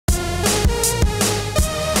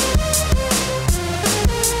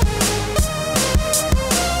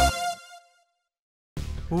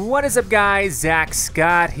What is up, guys?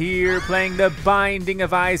 ZackScott here, playing the Binding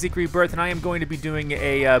of Isaac Rebirth, and I am going to be doing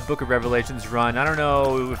a Book of Revelations run. I don't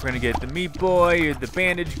know if we're going to get the Meat Boy or the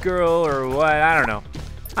Bandage Girl or what. I don't know.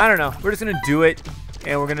 We're just going to do it,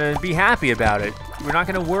 and we're going to be happy about it. We're not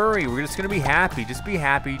going to worry. We're just going to be happy. Just be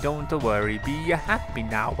happy. Don't worry. Be happy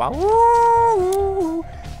now. Woo!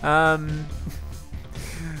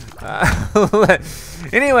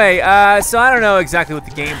 Anyway, so I don't know exactly what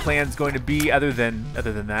the game plan is going to be other than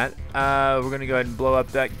that. We're going to go ahead and blow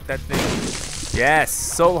up that thing. Yes,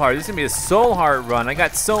 Soul Heart. This is going to be a Soul Heart run. I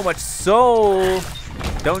got so much soul.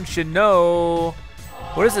 Don't you know?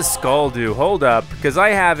 What does the skull do? Hold up, because I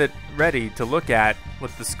have it ready to look at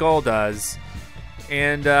what the skull does.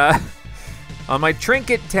 And on my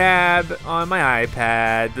trinket tab on my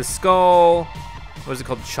iPad, the skull, what is it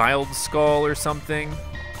called? Child skull or something?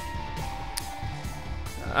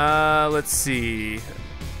 Let's see.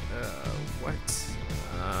 What?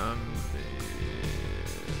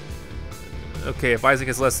 Okay, if Isaac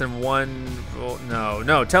is less than one, well,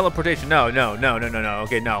 no, teleportation. No.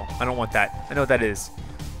 Okay, no, I don't want that. I know what that is.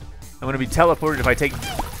 I'm gonna be teleported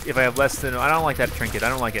if I have less than. I don't like that trinket. I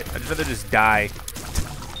don't like it. I'd rather just die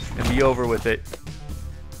and be over with it.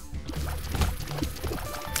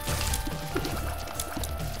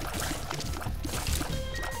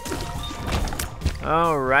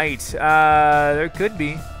 All right, there could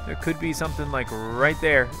be something like right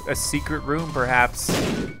there, a secret room perhaps,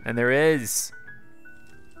 and there is.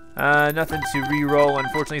 Nothing to re-roll,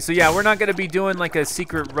 unfortunately. So yeah, we're not gonna be doing like a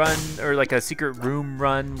secret run or like a secret room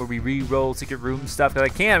run where we re-roll secret room stuff. Cause I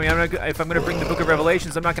can't. I mean, if I'm gonna bring the Book of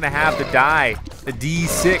Revelations, I'm not gonna have the die, the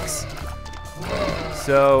D6.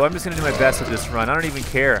 So I'm just gonna do my best with this run. I don't even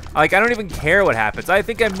care. Like, I don't even care what happens. I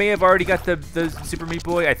think I may have already got the Super Meat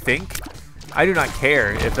Boy. I think. I do not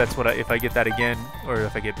care if that's what if I get that again, or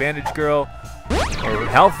if I get Bandage Girl, or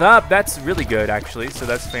health up. That's really good, actually. So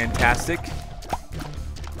that's fantastic.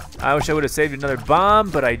 I wish I would have saved another bomb,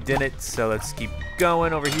 but I didn't. So let's keep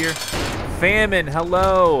going over here. Famine,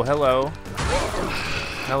 hello,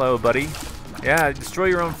 buddy. Yeah, destroy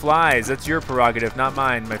your own flies. That's your prerogative, not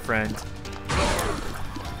mine, my friend.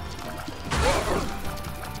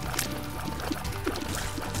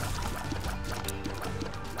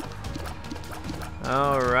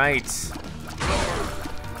 All right.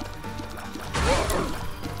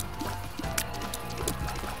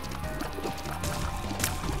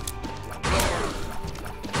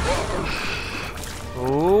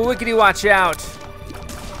 Oh, wickedy, watch out.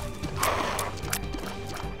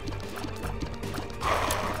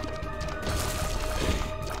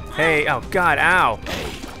 Hey, oh God, ow.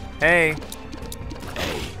 Hey.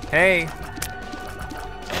 Hey.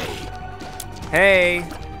 Hey.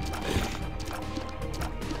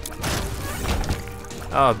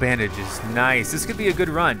 Oh, Bandage is nice. This could be a good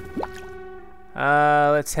run.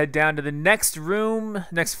 Let's head down to the next room,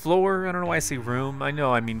 next floor. I don't know why I say room. I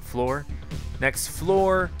know I mean floor. Next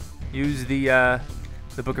floor. Use the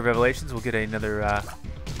Book of Revelations. We'll get another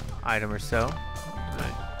item or so.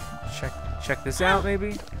 Check this out,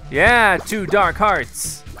 maybe. Yeah, 2 dark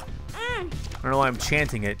hearts. I don't know why I'm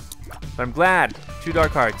chanting it, but I'm glad. 2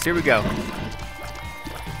 dark hearts. Here we go.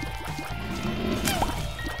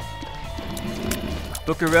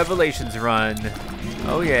 Book of Revelations run.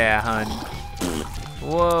 Oh yeah, hun.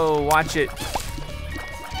 Whoa, watch it.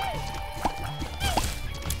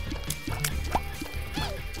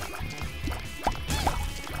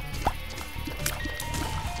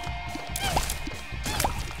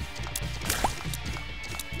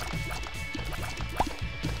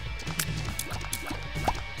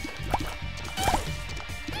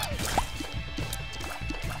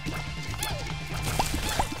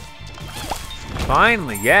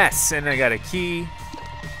 Finally, yes, and I got a key.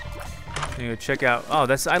 I'm gonna check out. Oh,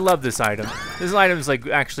 I love this item. This item is like,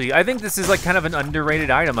 actually, I think this is like kind of an underrated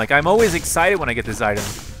item. Like, I'm always excited when I get this item.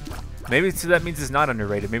 Maybe that means it's not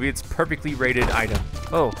underrated. Maybe it's perfectly rated item.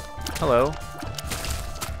 Oh, hello.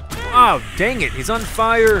 Oh, dang it, he's on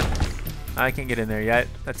fire. I can't get in there yet.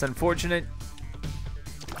 That's unfortunate.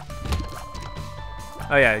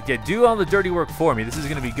 Oh yeah, do all the dirty work for me. This is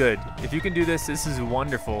gonna be good. If you can do this, this is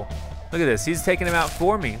wonderful. Look at this. He's taking him out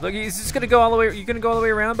for me. Look, he's just gonna go all the way. You gonna go all the way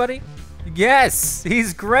around, buddy? Yes,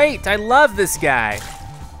 he's great. I love this guy.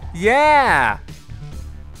 Yeah.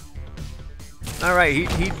 All right,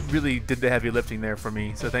 he really did the heavy lifting there for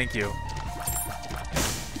me. So thank you.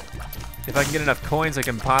 If I can get enough coins, I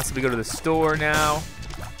can possibly go to the store now.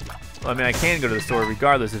 Well, I mean, I can go to the store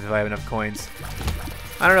regardless if I have enough coins.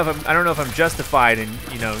 I don't know if I'm justified in,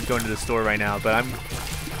 you know, going to the store right now, but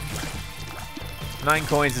 9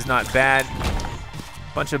 coins is not bad.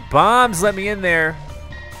 Bunch of bombs let me in there.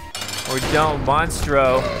 Or don't,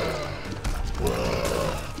 Monstro.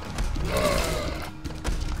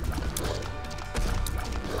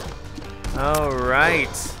 All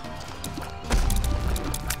right.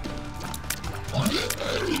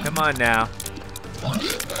 Come on now.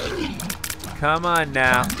 Come on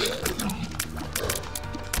now.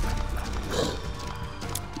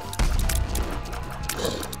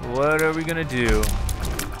 What are we gonna do?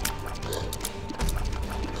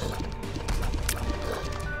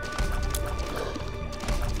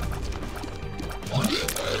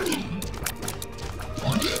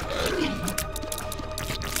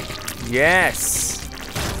 Yes!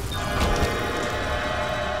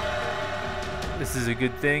 This is a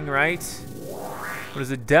good thing, right? What does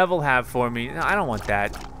the devil have for me? No, I don't want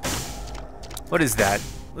that. What is that?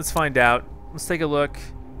 Let's find out. Let's take a look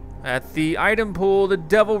at the item pool, the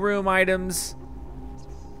devil room items.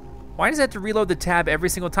 Why does it have to reload the tab every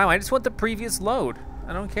single time? I just want the previous load.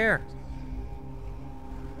 I don't care.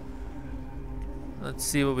 Let's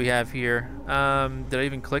see what we have here. Did I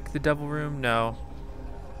even click the devil room? No.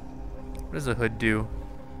 What does the hood do?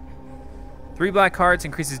 3 black hearts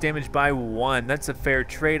increases damage by 1. That's a fair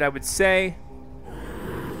trade, I would say.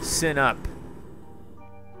 Sin up.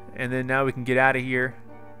 And then now we can get out of here.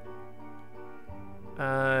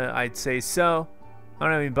 I'd say so. I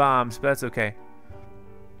don't have any bombs, but that's okay.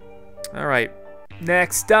 All right.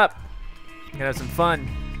 Next up, we're gonna have some fun.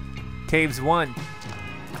 Caves 1.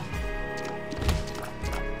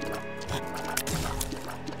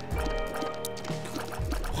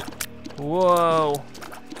 Whoa.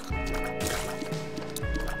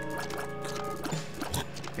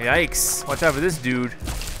 Yikes. Watch out for this dude.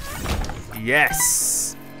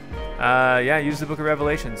 Yes. Yeah, use the Book of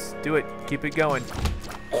Revelations. Do it. Keep it going.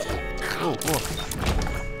 Oh,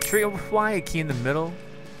 whoa. Tree, why a key in the middle?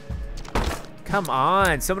 Come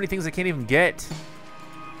on. So many things I can't even get.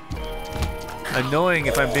 Annoying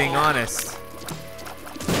if I'm being honest.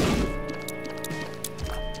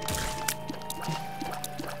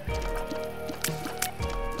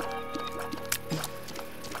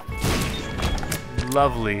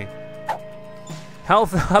 Lovely.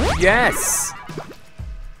 Health up, yes!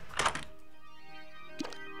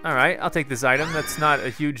 Alright, I'll take this item. That's not a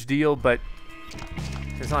huge deal, but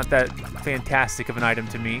it's not that fantastic of an item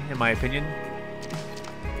to me, in my opinion.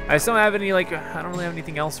 I just don't have any, like, I don't really have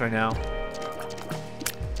anything else right now.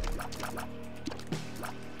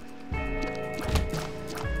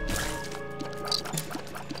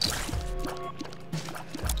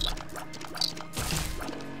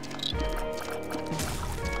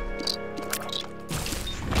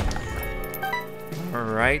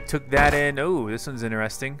 Alright, took that in. Oh, this one's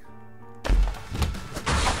interesting.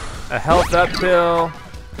 A health up pill.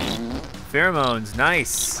 Pheromones,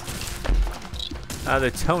 nice. The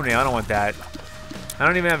toenail, I don't want that. I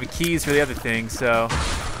don't even have the keys for the other thing, so.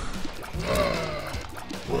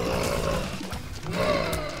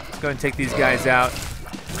 Let's go and take these guys out.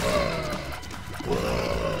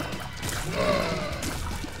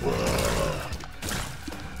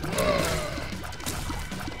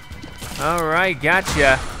 All right,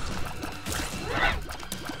 gotcha.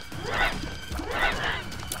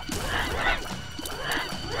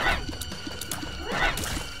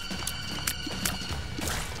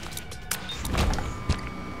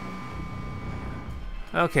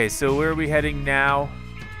 Okay, so where are we heading now?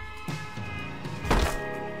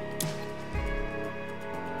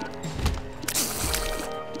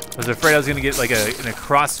 I was afraid I was gonna get like in a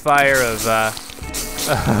crossfire of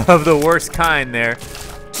of the worst kind there.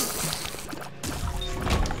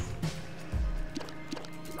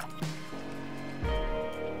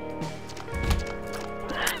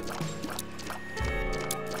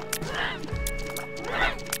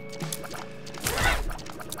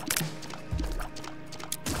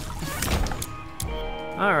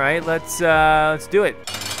 All right, let's do it.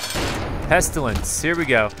 Pestilence, here we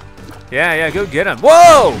go. Yeah, go get him.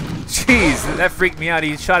 Whoa! Jeez, that freaked me out.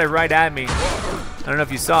 He shot it right at me. I don't know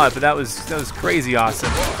if you saw it, but that was crazy awesome.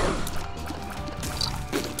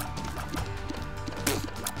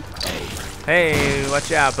 Hey,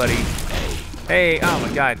 watch out, buddy. Hey, oh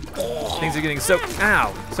my God. Things are getting so,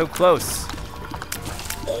 ow, so close.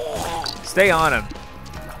 Stay on him.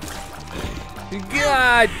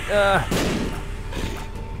 God,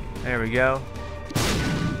 there we go.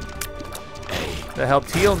 That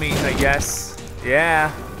helped heal me, I guess.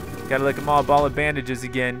 Yeah. Gotta lick them all, ball of bandages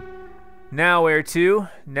again. Now where to?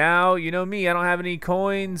 Now, you know me, I don't have any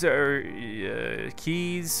coins or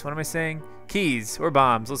keys. What am I saying? Keys or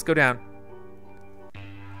bombs. Let's go down.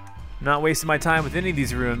 Not wasting my time with any of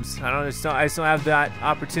these rooms. I just don't have that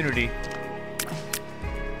opportunity.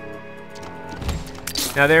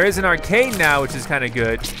 Now there is an arcade now, which is kind of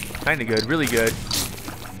good. Kind of good, really good.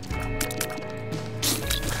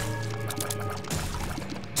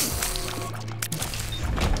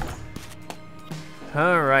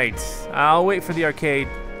 All right, I'll wait for the arcade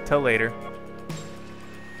till later.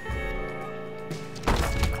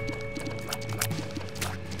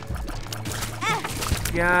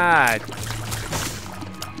 God.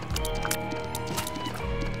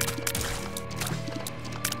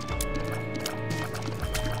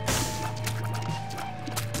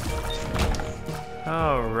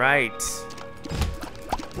 All right.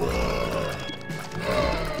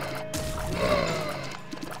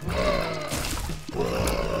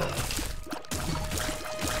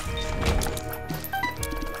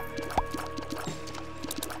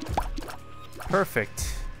 Perfect.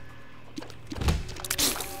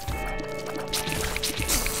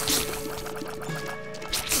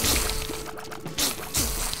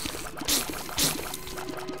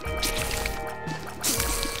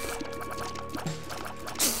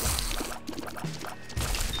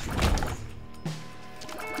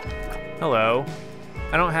 Hello.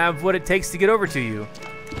 I don't have what it takes to get over to you.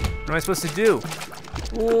 What am I supposed to do?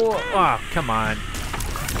 Oh, come on.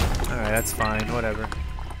 Alright, that's fine. Whatever.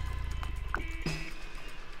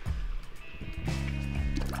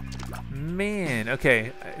 Man,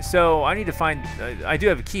 okay. So I need to find... I do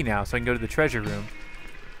have a key now, so I can go to the treasure room.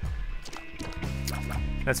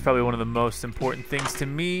 That's probably one of the most important things to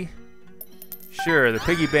me. Sure, the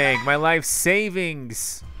piggy bank. My life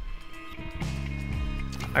savings.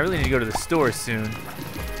 I really need to go to the store soon.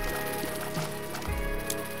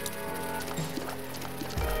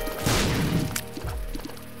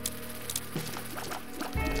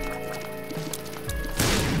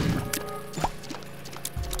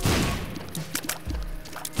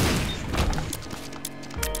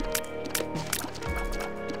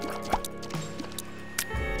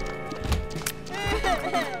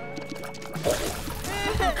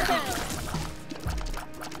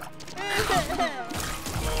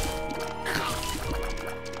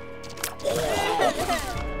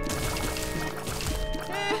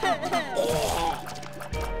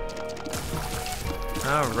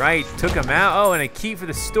 Alright, took him out. Oh, and a key for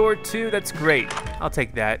the store too. That's great. I'll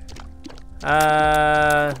take that.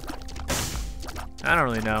 I don't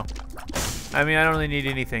really know. I mean, I don't really need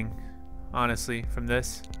anything, honestly, from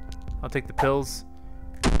this. I'll take the pills.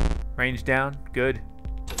 Range down. Good.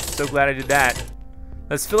 So glad I did that.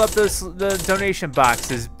 Let's fill up the donation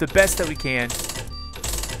boxes the best that we can.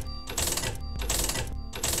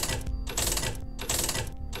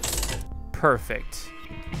 Perfect.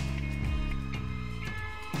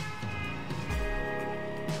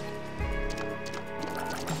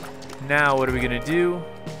 Now, what are we gonna do?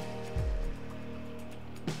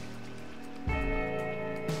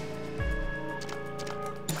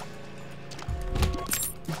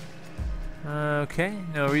 Okay,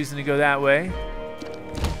 no reason to go that way.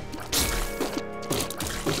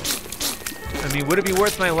 I mean, would it be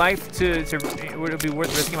worth my life would it be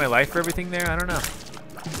worth risking my life for everything there? I don't know.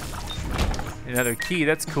 Another key,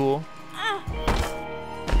 that's cool.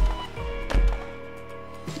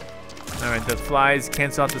 Alright, the flies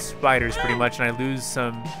cancel out the spiders pretty much, and I lose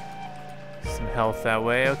some health that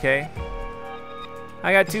way. Okay.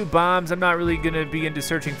 I got 2 bombs. I'm not really gonna be into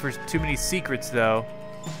searching for too many secrets though.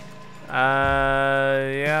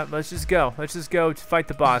 Yeah, let's just go. Let's just go to fight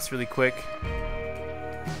the boss really quick.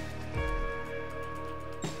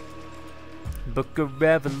 Book of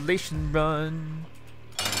Revelation run.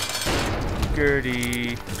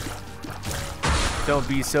 Gertie. Don't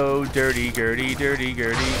be so dirty, Gertie, dirty,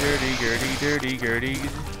 Gertie, dirty, Gertie, dirty, Gertie.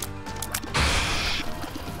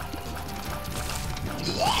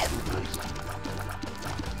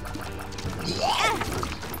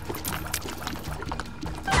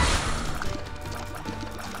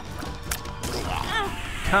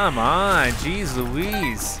 Come on, jeez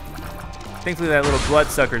Louise. Thankfully that little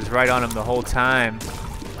bloodsucker's right on him the whole time.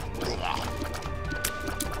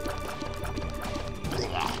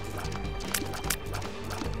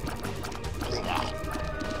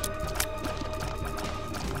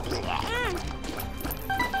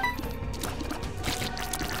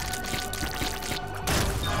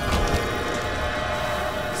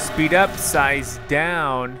 Speed up, size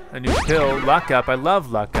down, a new pill, luck up. I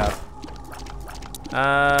love luck up.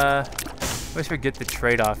 I always forget the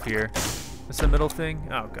trade-off here. What's the middle thing?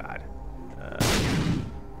 Oh god.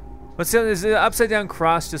 What's the, is the upside down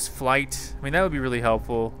cross just flight? I mean, that would be really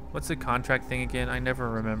helpful. What's the contract thing again? I never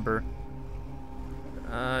remember.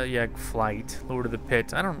 Yeah, flight. Lower to the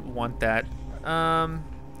pit. I don't want that.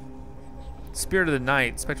 Spirit of the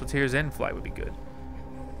night, spectral tears and flight would be good.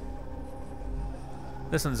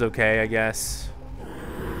 This one's okay, I guess.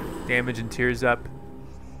 Damage and tears up.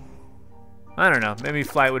 I don't know. Maybe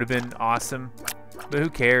flight would have been awesome. But who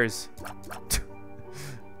cares?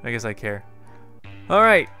 I guess I care.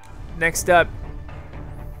 Alright. Next up.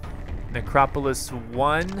 Necropolis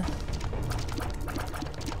 1.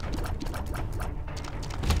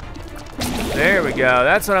 There we go.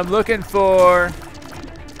 That's what I'm looking for.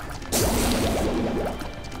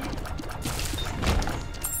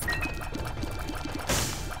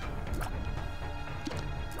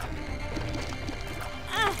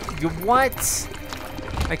 What?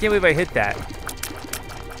 I can't believe I hit that.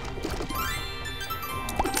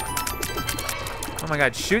 Oh my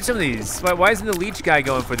god, shoot some of these. Why isn't the leech guy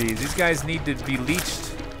going for these? These guys need to be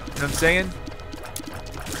leeched. You know what I'm saying?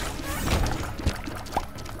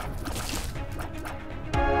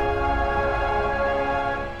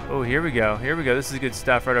 Oh, here we go. Here we go. This is good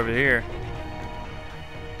stuff right over here.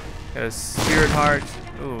 Got a spirit heart.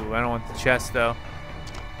 Ooh, I don't want the chest though.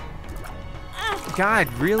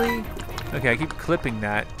 God, really? Okay, I keep clipping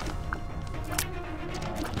that.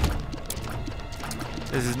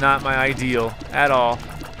 This is not my ideal at all.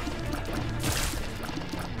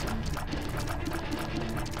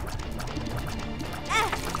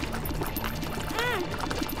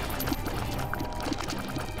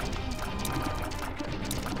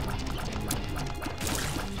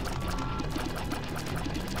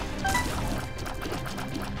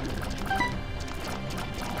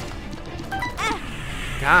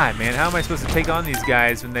 God, man, how am I supposed to take on these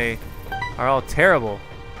guys when they are all terrible?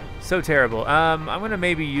 So terrible. I'm gonna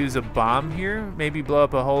maybe use a bomb here. Maybe blow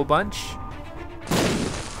up a whole bunch.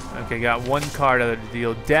 Okay, got one card out of the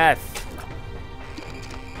deal. Death.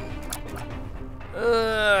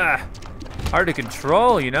 Ugh. Hard to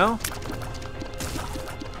control, you know?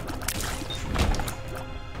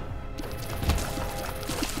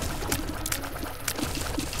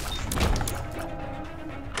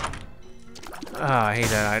 Oh, I hate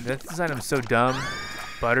that. This item's so dumb.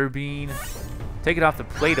 Butterbean. Take it off the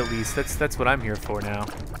plate at least. That's what I'm here for now.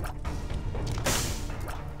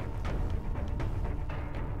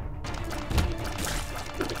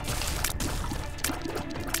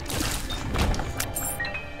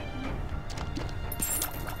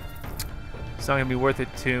 It's not gonna be worth it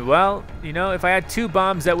to, well, you know, if I had 2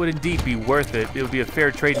 bombs, that would indeed be worth it. It would be a fair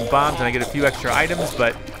trade in bombs and I get a few extra items,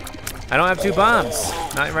 but I don't have 2 bombs.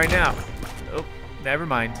 Not right now. Oh, never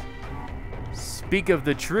mind. Speak of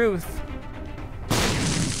the truth.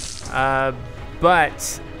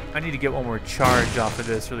 But I need to get one more charge off of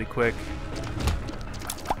this really quick.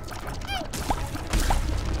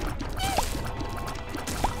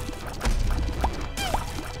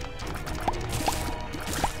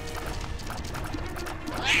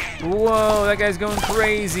 Whoa, that guy's going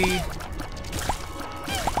crazy.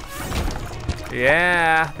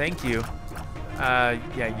 Yeah, thank you.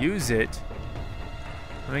 Yeah, use it.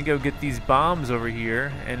 Let me go get these bombs over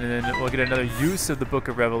here, and then we'll get another use of the Book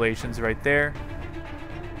of Revelations right there.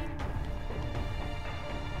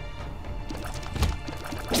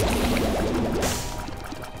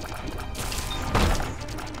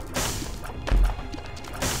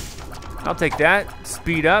 I'll take that.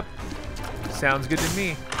 Speed up. Sounds good to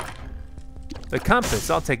me. The compass,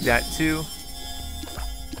 I'll take that too.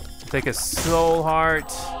 Take a soul heart.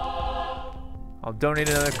 I'll donate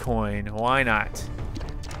another coin. Why not?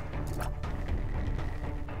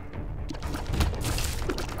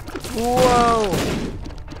 Whoa!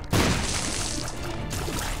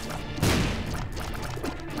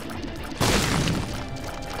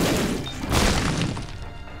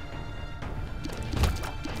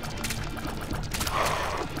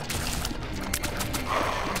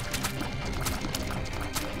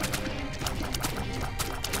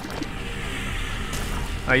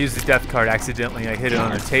 I used the death card accidentally. I hit it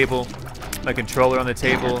on the table. My controller on the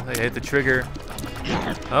table. I hit the trigger.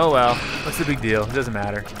 Oh well. What's the big deal? It doesn't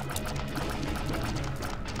matter.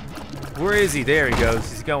 Where is he? There he goes.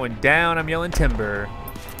 He's going down. I'm yelling timber.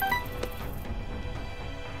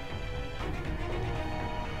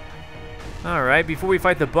 Alright, before we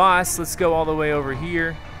fight the boss, let's go all the way over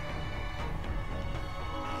here.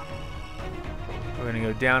 We're going to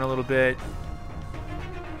go down a little bit.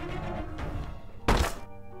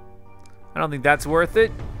 I don't think that's worth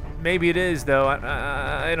it. Maybe it is, though.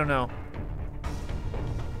 I don't know.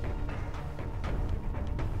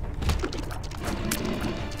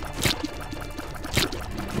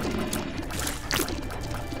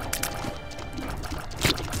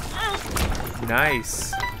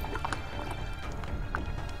 Nice.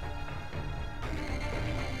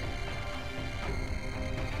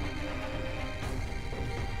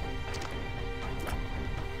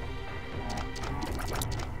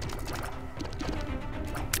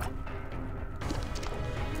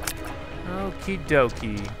 Okie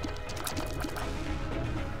dokie.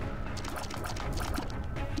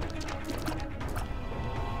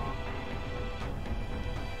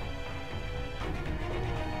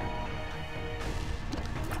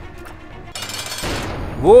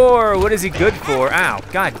 War, what is he good for? Ow,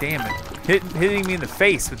 god damn it. Hitting me in the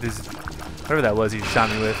face with his, whatever that was he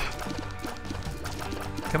shot me with.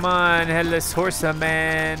 Come on, headless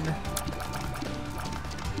horseman.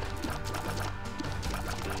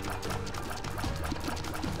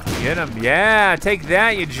 Get him, yeah, take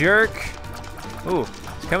that, you jerk. Ooh,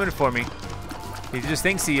 he's coming for me. He just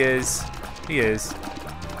thinks he is. He is.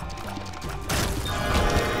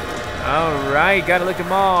 All right, gotta lick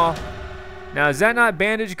them all. Now, is that not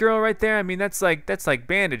Bandage Girl right there? I mean, that's like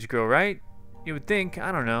Bandage Girl, right? You would think.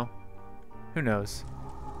 I don't know. Who knows?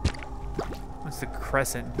 What's the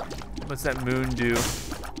crescent? What's that moon do?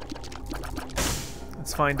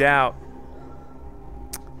 Let's find out.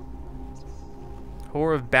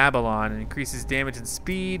 Whore of Babylon. It increases damage and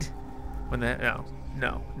speed. When the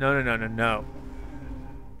no.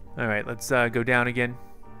 All right, let's go down again.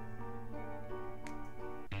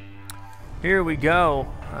 Here we go.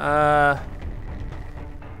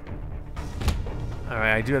 All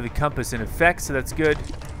right, I do have the compass in effect, so that's good.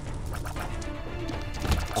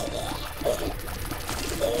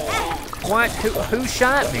 What? Who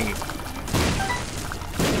shot me?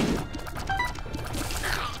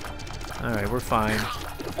 All right, we're fine.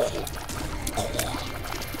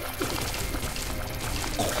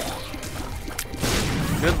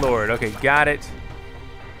 Good Lord. Okay, got it.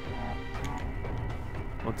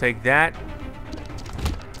 We'll take that.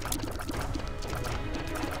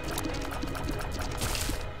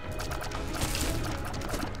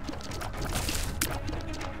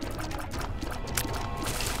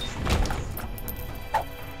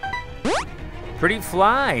 Pretty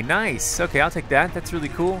fly, nice. Okay, I'll take that. That's really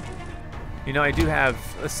cool. You know, I do have,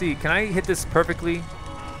 let's see, can I hit this perfectly?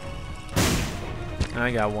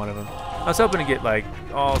 I got one of them. I was hoping to get like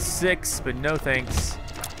all 6, but no thanks.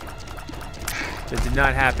 That did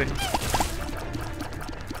not happen.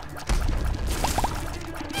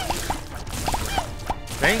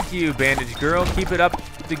 Thank you, Bandage Girl. Keep it up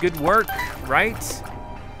the good work, right? Is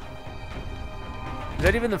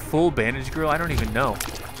that even the full Bandage Girl? I don't even know.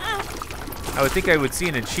 I would think I would see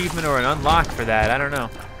an achievement or an unlock for that. I don't know.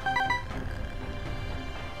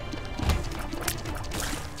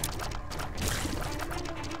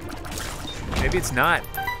 Maybe it's not.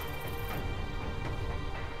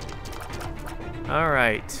 All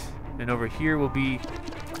right. And over here will be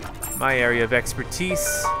my area of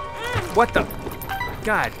expertise. What the?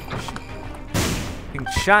 God. He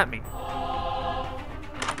shot me.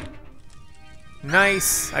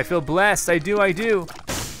 Nice. I feel blessed. I do.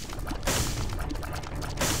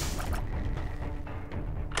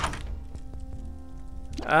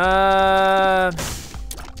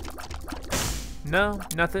 No,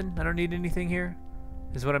 nothing. I don't need anything here,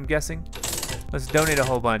 is what I'm guessing. Let's donate a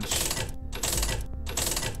whole bunch.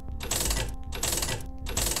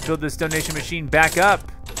 Build this donation machine back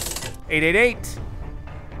up. 888.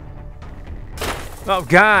 Oh,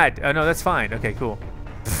 God. Oh, no, that's fine. Okay, cool.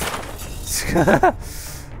 I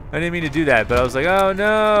didn't mean to do that, but I was like, oh,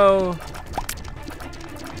 no.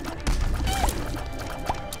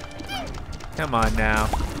 Come on now.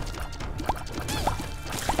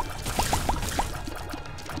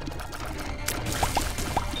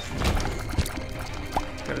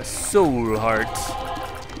 Got a soul heart.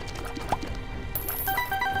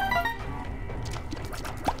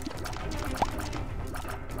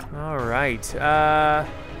 All right.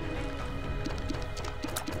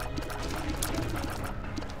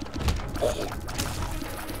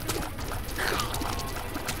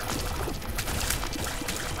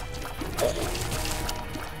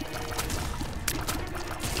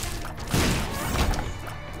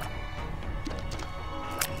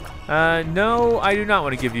 No, I do not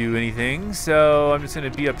want to give you anything, so I'm just going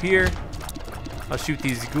to be up here. I'll shoot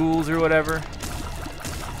these ghouls or whatever.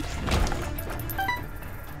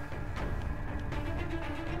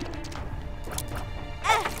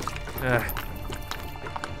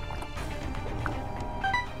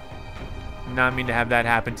 Not mean to have that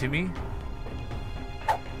happen to me.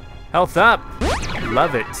 Health up!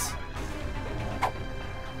 Love it.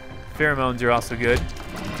 Pheromones are also good.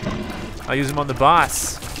 I'll use them on the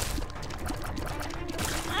boss.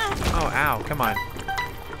 Oh, ow, come on.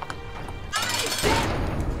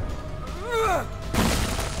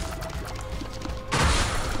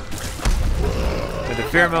 But the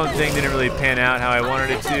pheromone thing didn't really pan out how I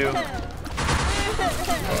wanted it to.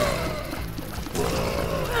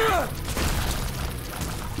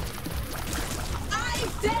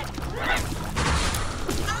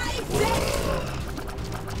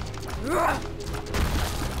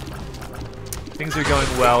 Things are going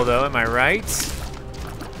well, though. Am I right?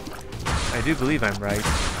 I do believe I'm right.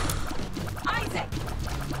 Isaac.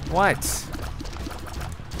 What?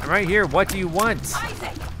 I'm right here. What do you want?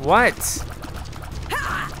 Isaac. What?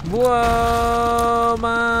 Whoa,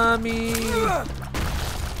 mommy.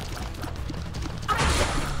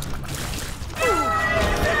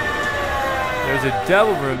 There's a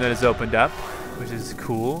devil room that has opened up, which is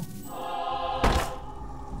cool.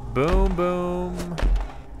 Boom, boom.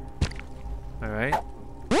 All right.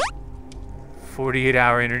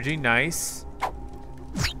 48-hour energy, nice.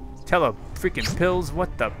 Tele freaking pills,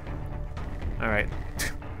 what the? All right,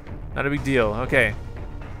 not a big deal. Okay,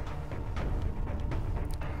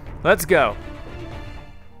 let's go.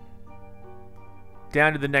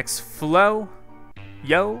 Down to the next flow,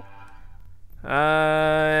 yo.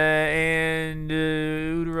 And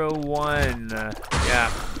Utero 1,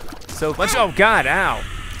 yeah. So much. Oh God, ow!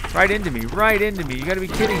 Right into me, right into me. You gotta be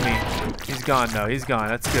kidding me. He's gone though. He's gone.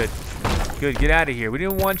 That's good. Good, get out of here. We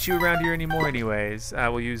didn't want you around here anymore anyways.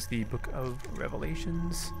 We'll use the Book of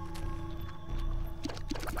Revelations.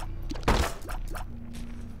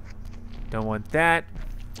 Don't want that.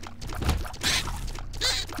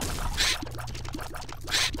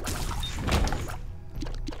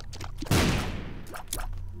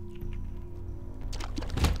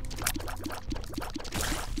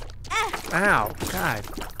 Ow, God.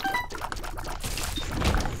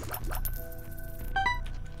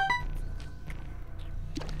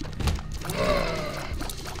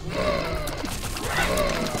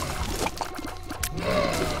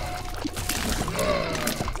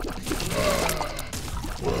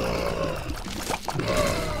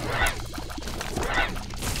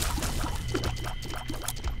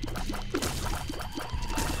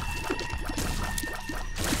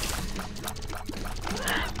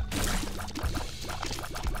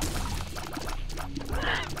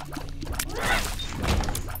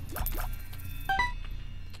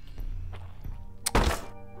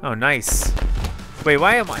 Oh, nice. Wait,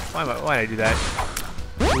 why did I do that?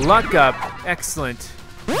 Luck up, excellent.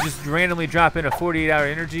 Just randomly drop in a 48-hour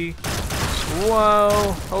energy.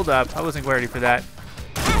 Whoa, hold up, I wasn't ready for that.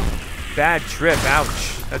 Bad trip,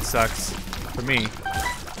 ouch, that sucks for me.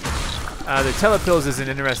 The telepills is an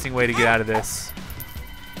interesting way to get out of this.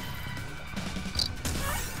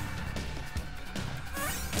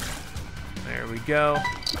 There we go.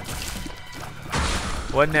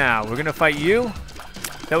 What now? We're gonna fight you?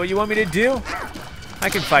 Is that what you want me to do? I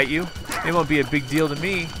can fight you. It won't be a big deal to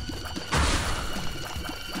me.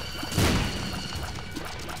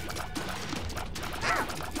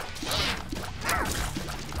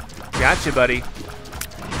 Gotcha, buddy.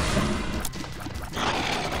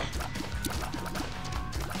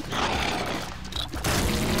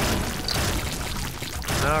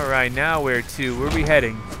 All right, now where to? Where are we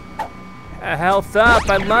heading? Health up,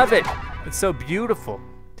 I love it. It's so beautiful.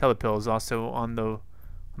 Telepill is also on the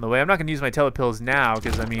way. I'm not gonna use my telepills now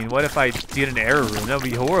because I mean, what if I get an error room? That would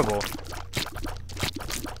be horrible.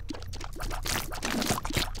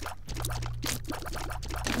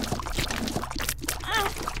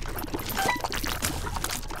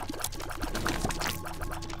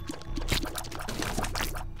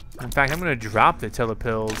 In fact, I'm gonna drop the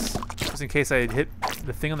telepills just in case I hit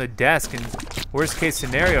the thing on the desk. And worst case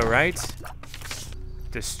scenario, right?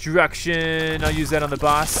 Destruction. I'll use that on the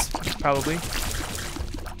boss, probably.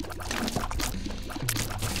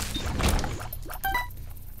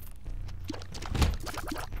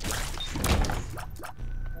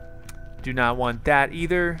 Do not want that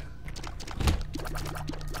either.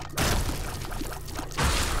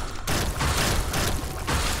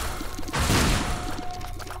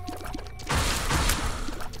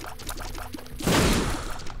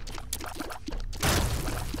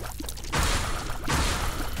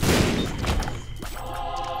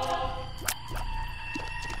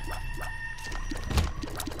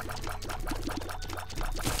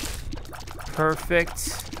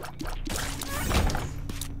 Perfect.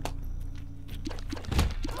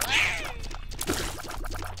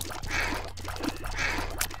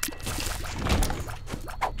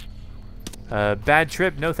 Bad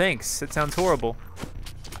trip, no thanks. That sounds horrible.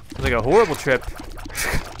 Sounds like a horrible trip.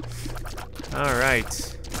 All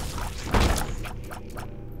right.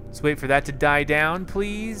 Let's wait for that to die down,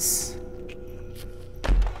 please.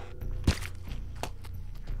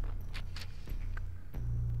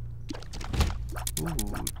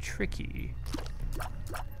 Ooh, tricky.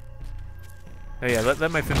 Oh yeah,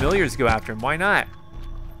 let my familiars go after him. Why not?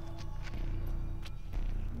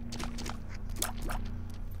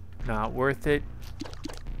 Not worth it.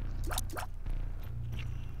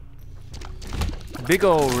 Big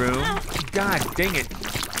ol' room. God dang it.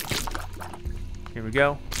 Here we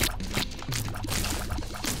go.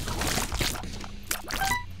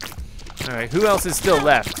 All right, who else is still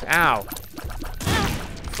left? Ow.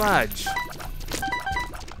 Fudge.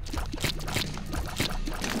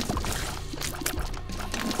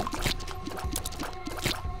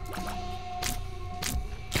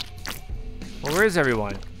 Well, where is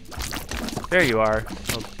everyone? There you are,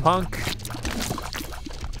 oh, punk.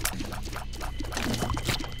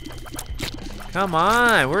 Come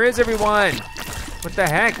on, where is everyone? What the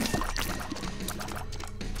heck?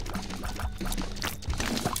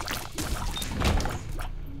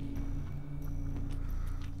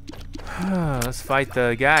 Let's fight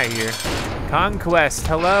the guy here. Conquest,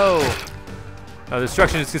 hello. Oh,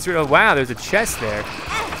 destruction is considered. Oh, wow, there's a chest there.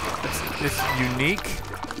 That's unique.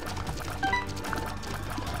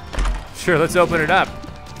 Sure, let's open it up.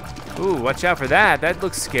 Ooh, watch out for that. That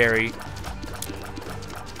looks scary.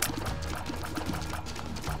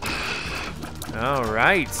 All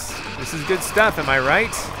right. This is good stuff, am I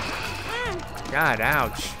right? God,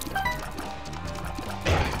 ouch.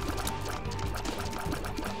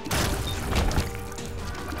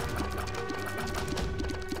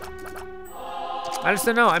 I just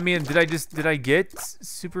don't know. I mean, did I get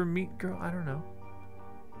Super Meat Girl? I don't know.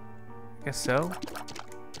 I guess so.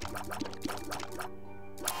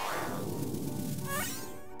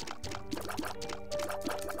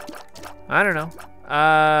 I don't know.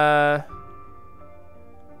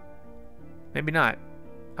 Maybe not.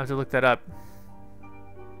 I have to look that up.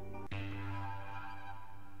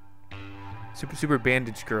 Super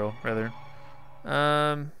Bandage Girl, rather.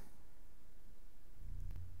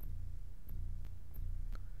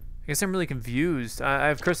 I guess I'm really confused. I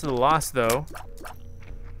have Curse of the Lost, though.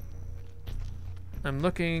 I'm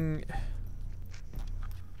looking...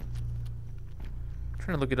 I'm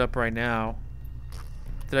trying to look it up right now.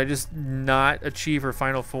 Did I just not achieve her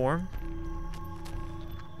final form?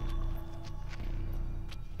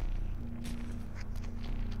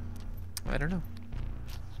 I don't know.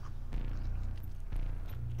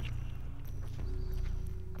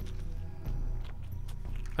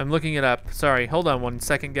 I'm looking it up. Sorry, hold on 1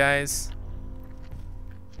 second, guys.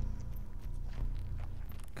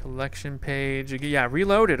 Collection page. Yeah,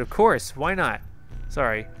 reload it, of course. Why not?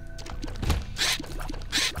 Sorry.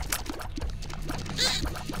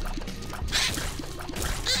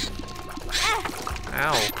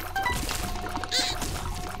 Ow.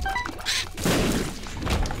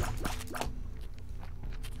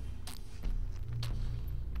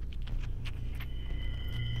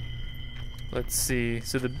 Let's see.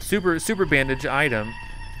 So the super bandage item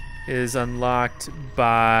is unlocked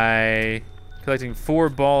by collecting 4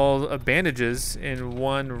 balls of bandages in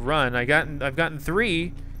 1 run. I've gotten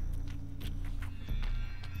 3.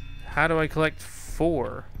 How do I collect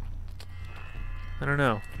 4? I don't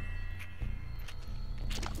know.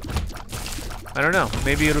 I don't know.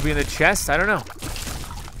 Maybe it'll be in the chest. I don't know.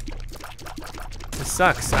 This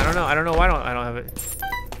sucks. I don't know. I don't know why I don't have it.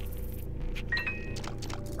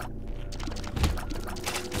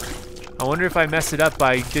 I wonder if I mess it up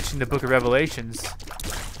by ditching the Book of Revelations.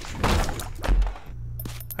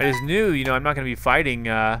 I just knew, you know, I'm not going to be fighting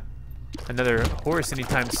another horse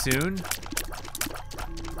anytime soon.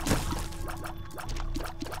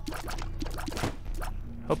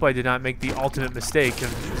 Hope I did not make the ultimate mistake of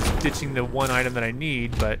just ditching the 1 item that I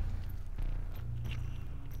need, but...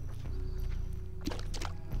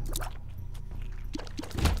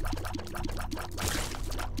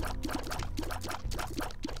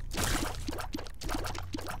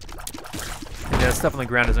 Yeah, stuff on the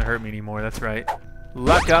ground doesn't hurt me anymore, that's right.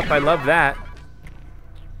 Luck up, I love that.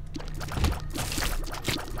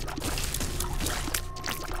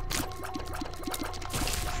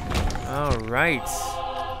 All right.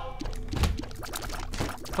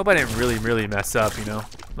 Hope I didn't really mess up, you know?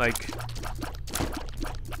 Like...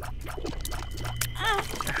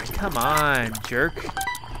 Come on, jerk.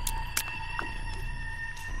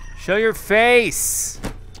 Show your face!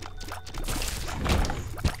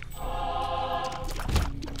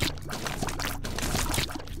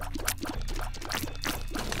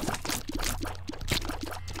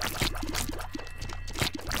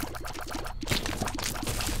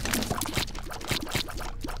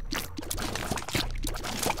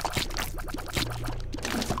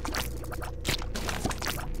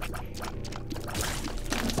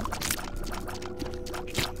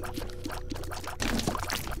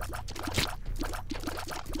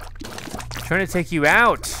 Trying to take you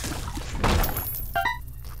out.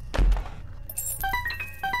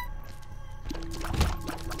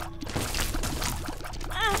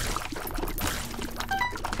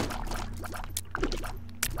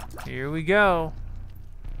 Here we go.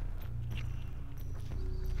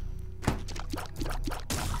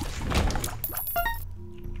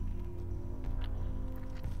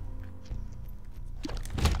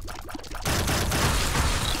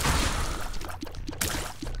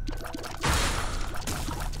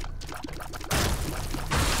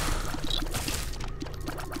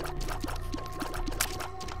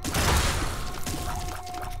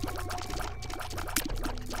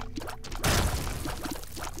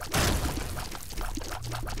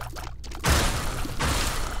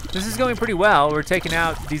 This is going pretty well. We're taking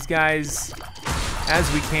out these guys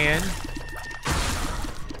as we can.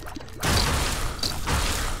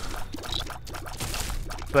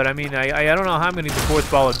 But I mean, I don't know how I'm gonna need the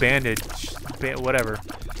 4th ball of bandage. Whatever.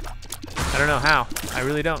 I don't know how. I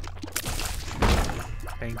really don't.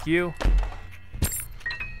 Thank you.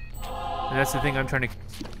 And that's the thing I'm trying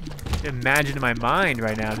to imagine in my mind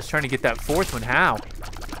right now. Just trying to get that 4th one. How?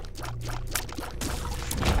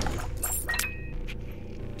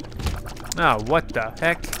 Oh, what the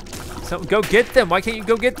heck? So, go get them. Why can't you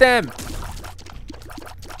go get them?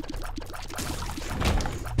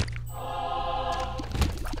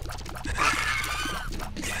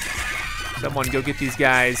 Someone go get these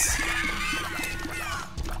guys.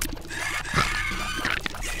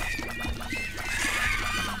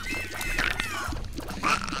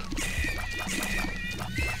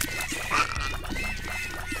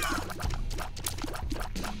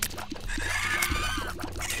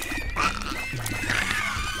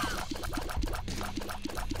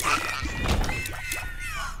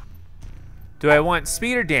 Do I want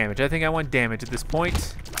speed or damage? I think I want damage at this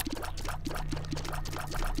point.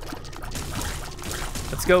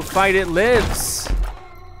 Let's go fight It Lives.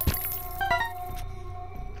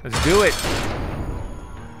 Let's do it.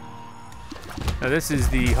 Now this is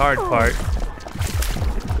the hard part.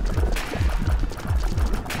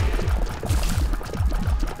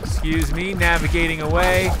 Excuse me, navigating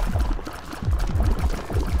away.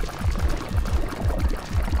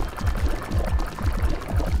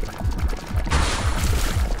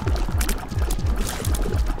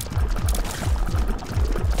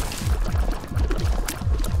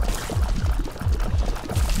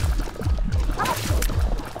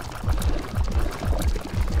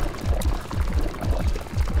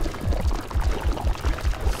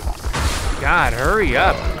 God, hurry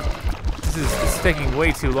up. This is taking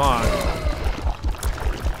way too long.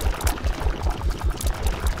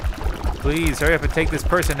 Please, hurry up and take this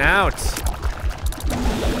person out.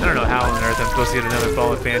 I don't know how on earth I'm supposed to get another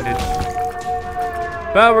ball of bandage.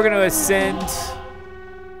 But we're gonna ascend.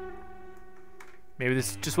 Maybe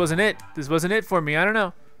this just wasn't it. This wasn't it for me, I don't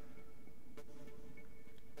know.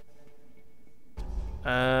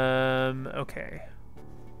 Okay.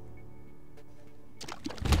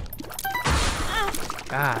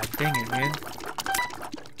 God dang it, man.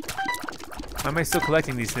 Why am I still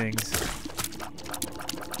collecting these things?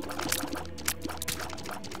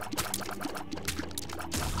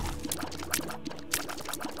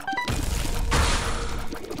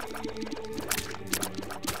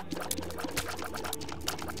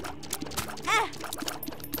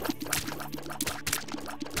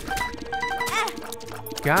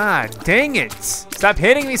 God dang it! Stop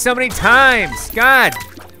hitting me so many times! God!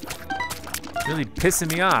 Really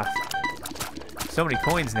pissing me off. So many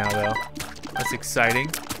coins now, though. That's exciting.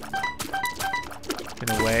 In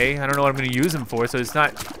a way. I don't know what I'm going to use them for, so it's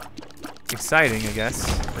not exciting, I guess.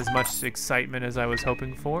 As much excitement as I was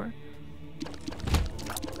hoping for.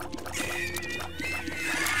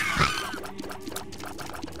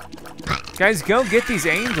 Guys, go get these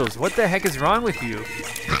angels. What the heck is wrong with you?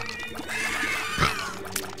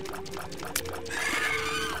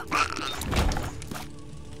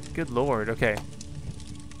 Good lord, okay.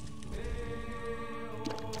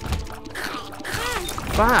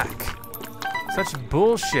 Fuck! Such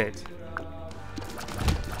bullshit.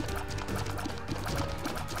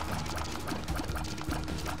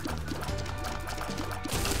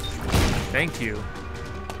 Thank you.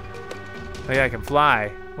 Oh yeah, I can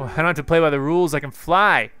fly. Well, I don't have to play by the rules, I can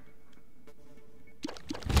fly.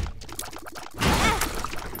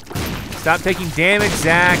 Stop taking damage,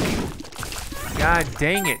 Zach. God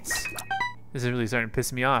dang it. This is really starting to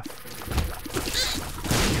piss me off.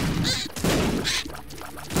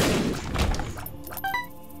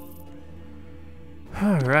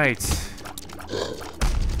 All right.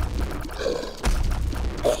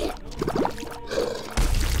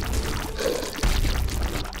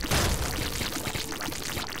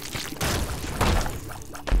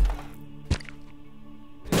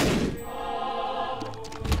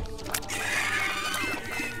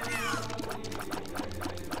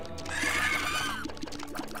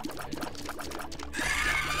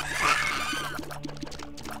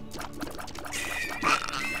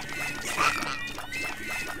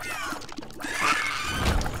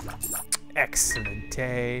 Excellent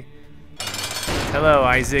day. Hello,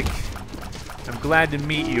 Isaac. I'm glad to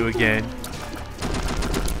meet you again.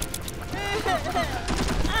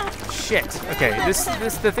 Shit. Okay, this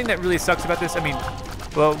the thing that really sucks about this. I mean,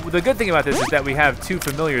 well, the good thing about this is that we have 2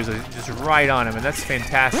 familiars just right on him, and that's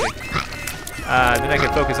fantastic. Then I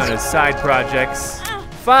can focus on his side projects.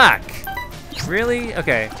 Fuck! Really?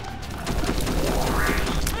 Okay.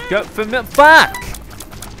 Go, fuck!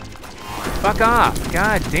 Fuck off.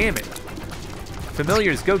 God damn it.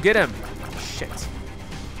 Familiars, go get him. Shit.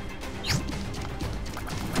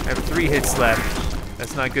 I have 3 hits left.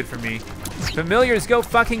 That's not good for me. Familiars, go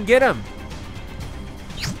fucking get him.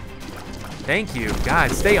 Thank you.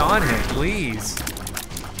 God, stay on him, please.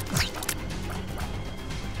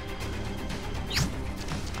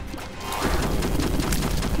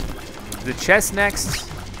 The chest next.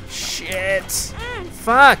 Shit.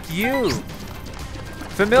 Fuck you.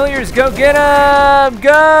 Familiars, go get him.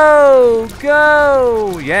 Go.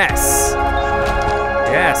 Go. Yes.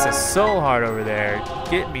 Yes, a soul heart over there.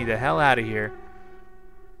 Get me the hell out of here.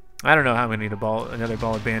 I don't know how I'm gonna need another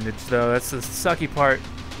ball of bandage though. That's the sucky part.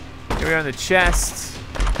 Here we are on the chest.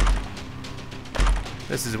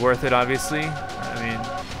 This is worth it, obviously. I mean,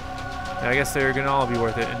 I guess they're gonna all be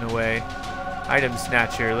worth it in a way. Item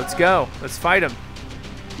snatcher, let's go. Let's fight him.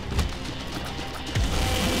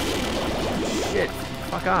 Shit,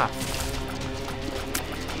 fuck off.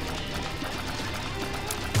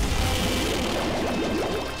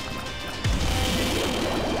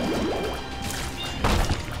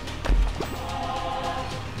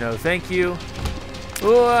 No, thank you.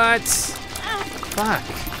 What? Fuck.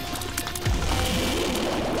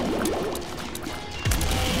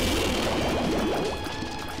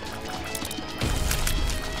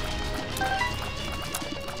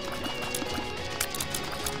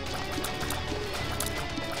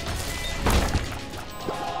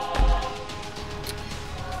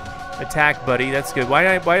 Attack, buddy. That's good.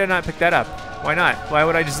 Why did I not pick that up? Why not? Why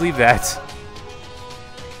would I just leave that?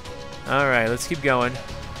 All right, let's keep going.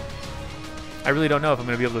 I really don't know if I'm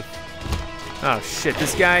gonna be able to. Oh shit,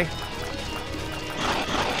 this guy.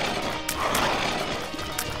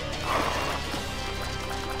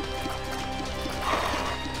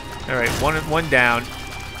 All right, one down.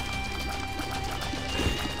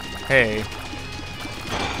 Hey.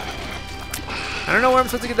 I don't know where I'm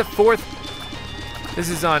supposed to get the 4th. This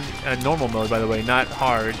is on normal mode, by the way, not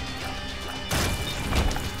hard.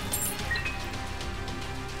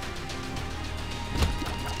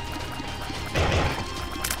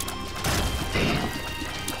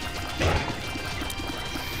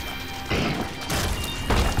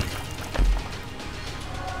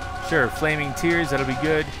 Sure, flaming tears, that'll be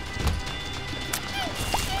good.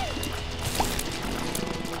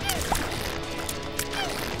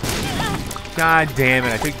 God damn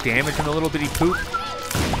it, I took damage from the little bitty poop.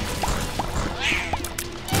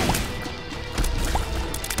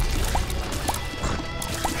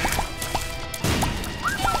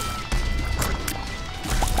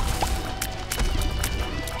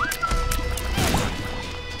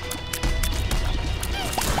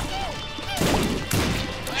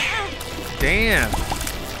 Damn.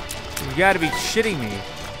 You gotta be shitting me.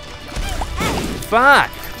 Fuck.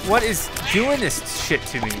 What is doing this shit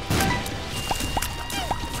to me?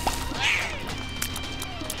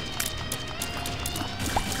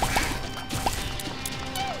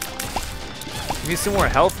 Give me some more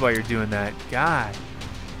health while you're doing that. God.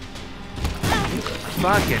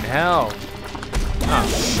 Fucking hell. Oh,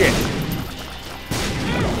 shit.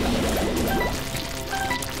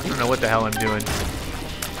 I don't know what the hell I'm doing.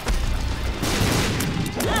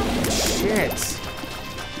 Shit.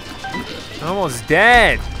 I'm almost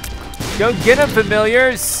dead. Go get him,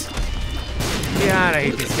 familiars. God, I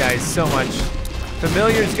hate these guys so much.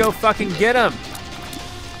 Familiars, go fucking get him.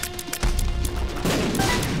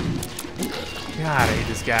 God, I hate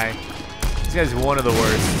this guy. This guy's one of the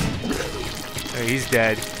worst. Oh, he's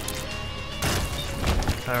dead.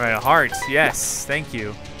 All right, a heart. Yes, thank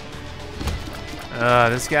you.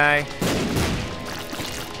 This guy.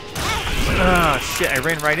 Oh, shit, I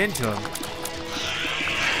ran right into him.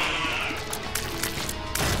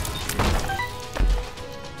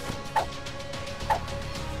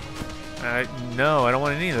 No, I don't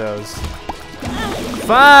want any of those.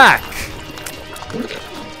 Fuck!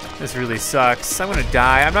 This really sucks. I'm gonna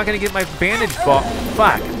die. I'm not gonna get my bandage ball.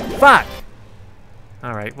 Fuck. Fuck!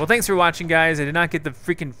 Alright, well thanks for watching, guys. I did not get the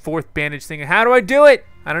freaking 4th bandage thing. How do I do it?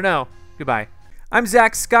 I don't know. Goodbye. I'm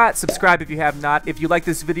ZackScott. Subscribe if you have not. If you like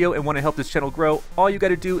this video and want to help this channel grow, all you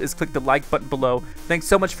gotta do is click the like button below. Thanks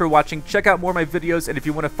so much for watching. Check out more of my videos, and if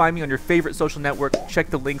you want to find me on your favorite social network, check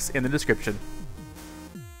the links in the description.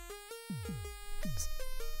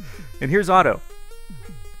 And here's Otto.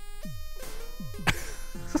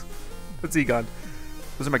 That's Egon.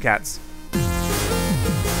 Those are my cats.